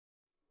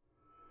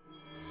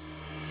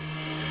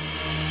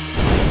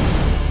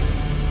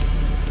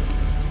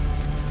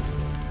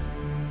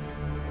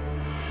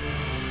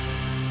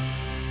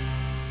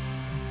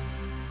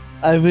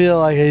I feel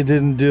like I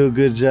didn't do a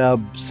good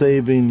job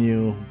saving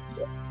you.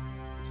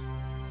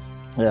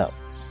 Yeah.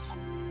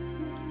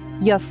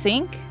 You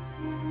think?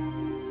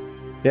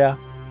 Yeah,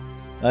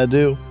 I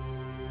do.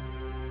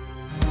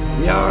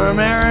 You're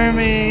marrying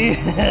me.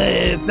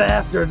 It's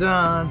after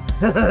dawn.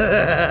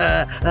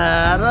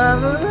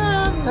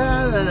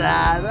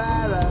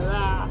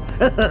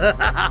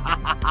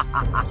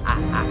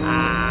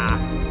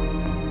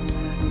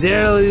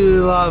 Dearly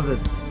beloved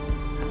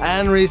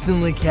and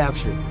recently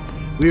captured,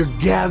 we are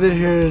gathered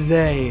here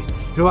today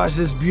to watch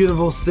this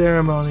beautiful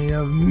ceremony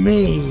of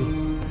me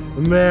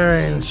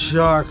marrying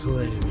Shark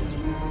Lady.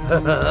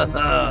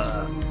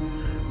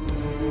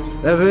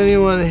 If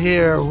anyone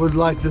here would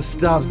like to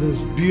stop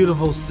this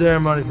beautiful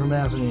ceremony from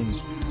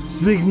happening,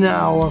 speak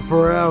now or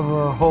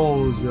forever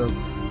hold your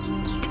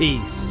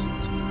peace.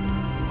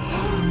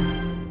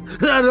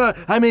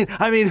 I mean,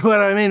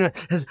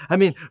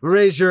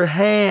 raise your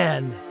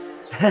hand.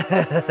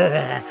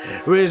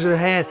 Raise your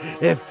hand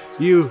if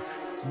you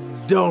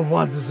don't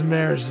want this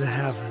marriage to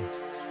happen.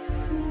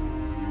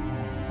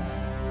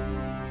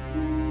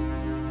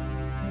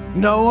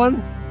 No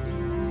one?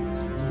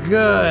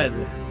 Good.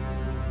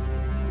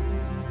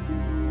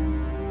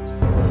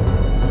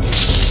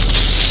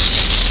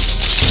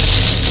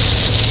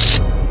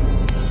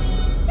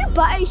 Your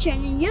body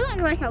training, you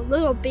look like a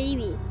little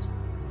baby.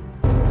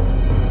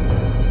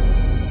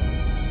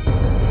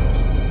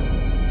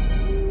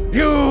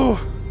 You!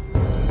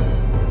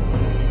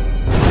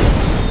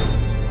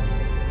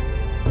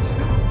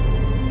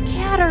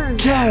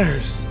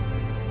 Caters!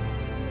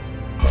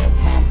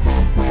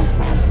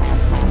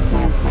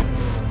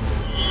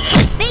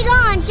 Be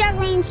gone,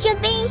 Sharkling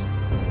Chippy!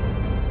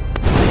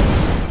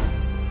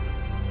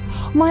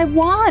 My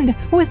wand!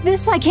 With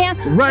this I can't—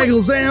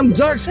 Ragglezam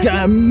Dark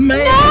Sky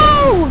Man!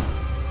 No!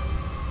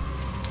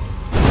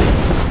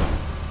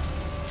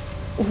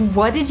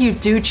 What did you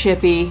do,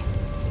 Chippy?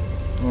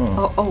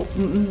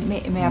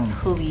 May I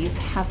please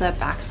have that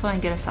back so I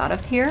can get us out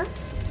of here?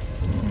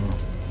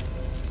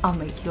 I'll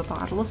make you a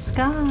bottle of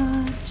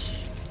scotch.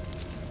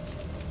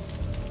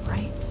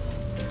 Right.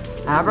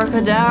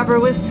 Abracadabra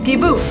whiskey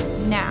boo.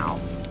 Now,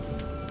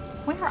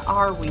 where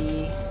are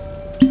we?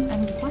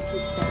 And what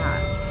is that?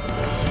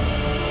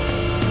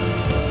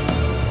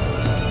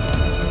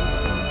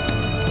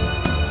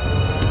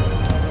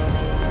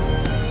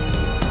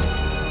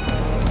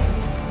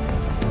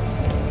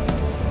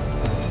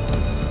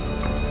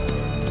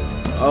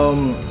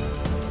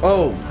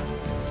 Oh,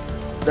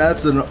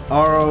 that's an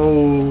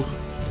R-O-U-S-S-S-O,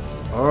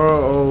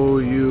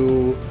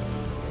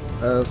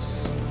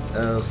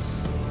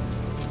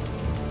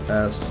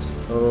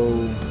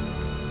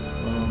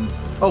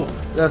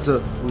 that's a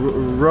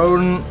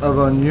rodent of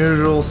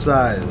unusual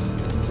size.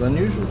 It's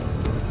unusual.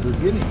 It's a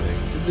guinea pig.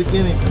 It's a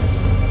guinea pig.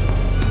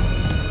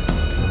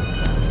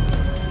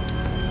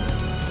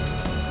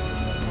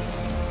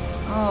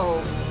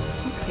 Oh,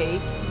 okay.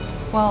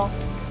 Well,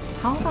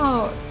 how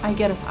about I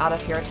get us out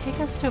of here? Take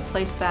us to a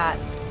place that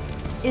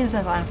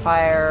isn't on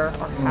fire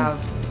or have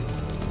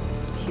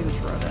huge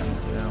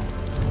rodents. Yeah.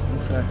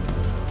 Okay.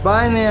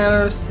 Bye,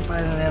 Nanners.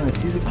 Bye, Nanners.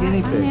 He's a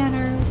guinea pig. Bye,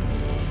 Nanners.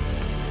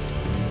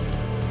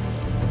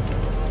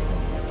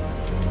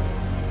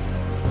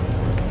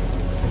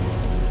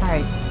 All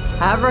right.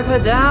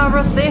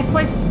 Abracadabra, safe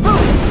place. Boom!